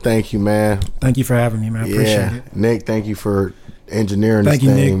just want to thank you, man. Thank you for having me, man. I appreciate it. Nick, thank you for engineering this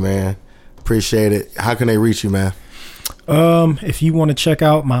thing, man. Appreciate it. How can they reach you, man? If you want to check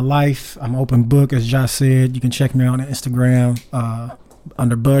out my life, I'm open book, as Josh said. You can check me out on Instagram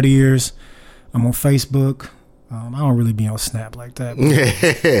under Bud Ears. I'm on Facebook. I don't really be on Snap like that.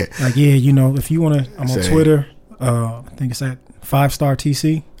 Like, if you want to, I'm on Twitter. I think it's at 5-star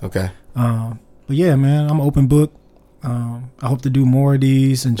TC. Okay. But yeah, man, I'm open book. I hope to do more of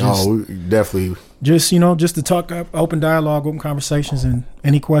these and just definitely just to talk, open dialogue, open conversations, and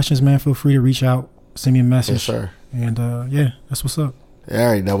any questions, man, feel free to reach out, send me a message. Yes, sir. And that's what's up. All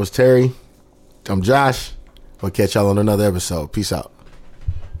right, that was Terry. I'm Josh. We'll catch y'all on another episode. Peace out.